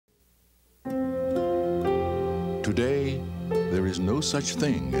Today, there is no such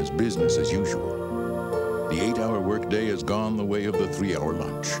thing as business as usual. The 8-hour workday has gone the way of the 3-hour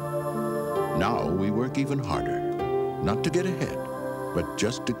lunch. Now we work even harder, not to get ahead, but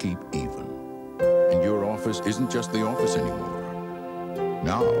just to keep even. And your office isn't just the office anymore.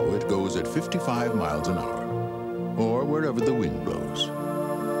 Now it goes at 55 miles an hour, or wherever the wind blows.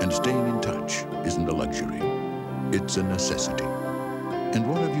 And staying in touch isn't a luxury, it's a necessity. And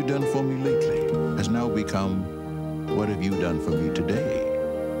what have you done for me lately has now become, what have you done for me today?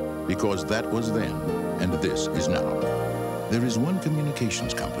 Because that was then, and this is now. There is one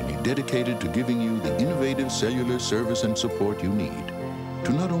communications company dedicated to giving you the innovative cellular service and support you need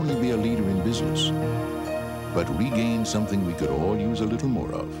to not only be a leader in business, but regain something we could all use a little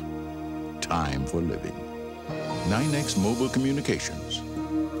more of: time for living. Nynex Mobile Communications.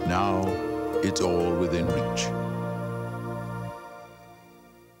 Now, it's all within reach.